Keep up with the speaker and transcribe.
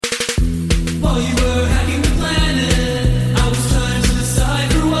While you were hacking the planet, I was trying to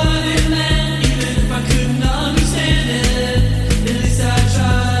decipher what it meant. Even if I couldn't understand it, at least I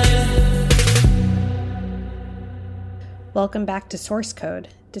tried. Welcome back to Source Code,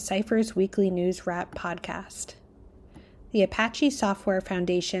 Decipher's weekly news wrap podcast. The Apache Software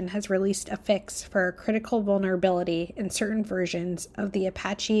Foundation has released a fix for a critical vulnerability in certain versions of the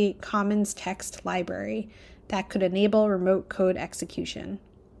Apache Commons Text Library that could enable remote code execution.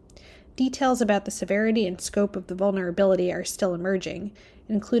 Details about the severity and scope of the vulnerability are still emerging,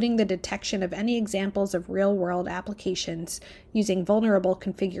 including the detection of any examples of real-world applications using vulnerable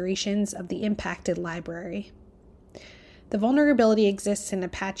configurations of the impacted library. The vulnerability exists in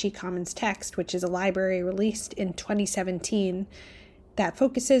Apache Commons Text, which is a library released in 2017 that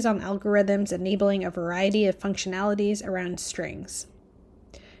focuses on algorithms enabling a variety of functionalities around strings.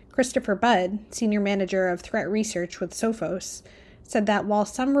 Christopher Budd, Senior Manager of Threat Research with Sophos, said that while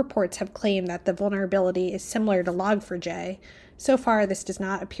some reports have claimed that the vulnerability is similar to Log4j, so far this does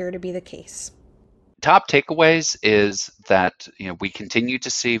not appear to be the case. Top takeaways is that we continue to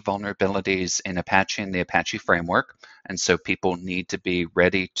see vulnerabilities in Apache and the Apache framework, and so people need to be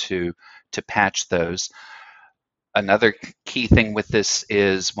ready to patch those. Another key thing with this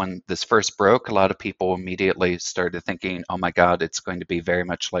is when this first broke, a lot of people immediately started thinking, oh my God, it's going to be very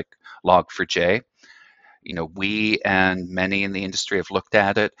much like Log4j. We and many in the industry have looked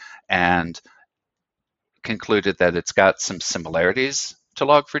at it and concluded that it's got some similarities to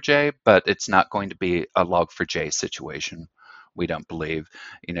Log4j, but it's not going to be a Log4j situation, we don't believe.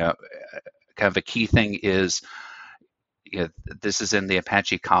 Kind of a key thing is this is in the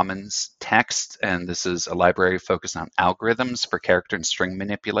Apache Commons text, and this is a library focused on algorithms for character and string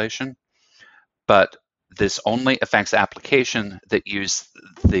manipulation. But this only affects application that use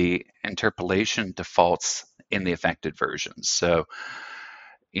the interpolation defaults in the affected versions. So,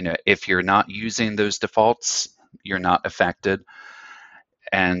 if you're not using those defaults, you're not affected.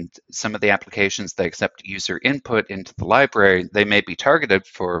 And some of the applications that accept user input into the library, they may be targeted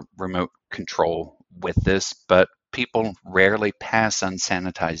for remote control with this, but people rarely pass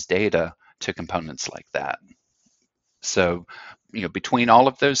unsanitized data to components like that. So, between all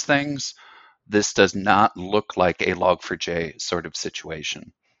of those things, this does not look like a Log4j sort of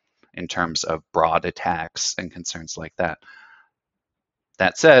situation in terms of broad attacks and concerns like that.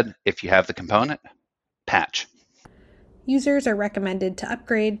 That said, if you have the component, patch. Users are recommended to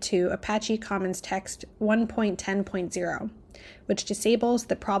upgrade to Apache Commons Text 1.10.0, which disables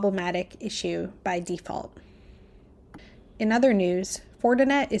the problematic issue by default. In other news,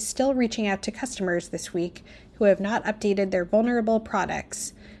 Fortinet is still reaching out to customers this week who have not updated their vulnerable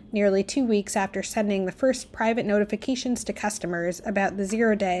products, nearly 2 weeks after sending the first private notifications to customers about the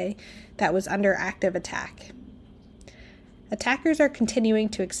 0-day that was under active attack. Attackers are continuing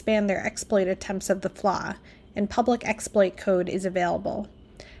to expand their exploit attempts of the flaw, and public exploit code is available.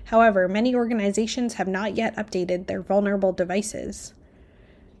 However, many organizations have not yet updated their vulnerable devices.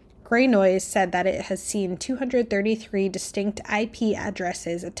 Grey Noise said that it has seen 233 distinct IP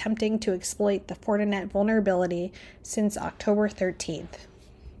addresses attempting to exploit the Fortinet vulnerability since October 13th.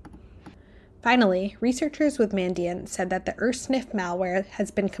 Finally, researchers with Mandiant said that the ursnif malware has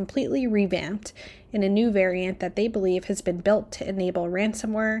been completely revamped in a new variant that they believe has been built to enable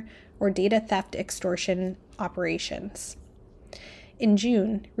ransomware or data theft extortion operations. In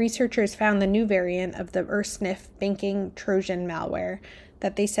June, researchers found the new variant of the ursnif banking Trojan malware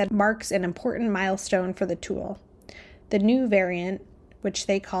that they said marks an important milestone for the tool. The new variant, which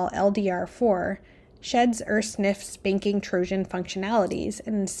they call LDR4, sheds ursnif's banking Trojan functionalities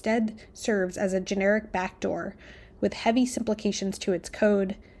and instead serves as a generic backdoor with heavy simplifications to its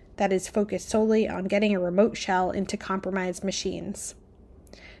code that is focused solely on getting a remote shell into compromised machines.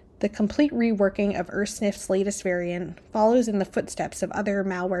 The complete reworking of ursnif's latest variant follows in the footsteps of other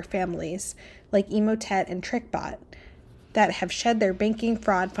malware families like Emotet and TrickBot that have shed their banking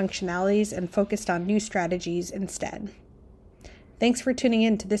fraud functionalities and focused on new strategies instead. Thanks for tuning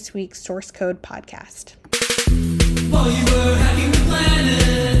in to this week's Source Code podcast. While you were hacking the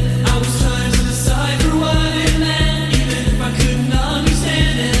planet.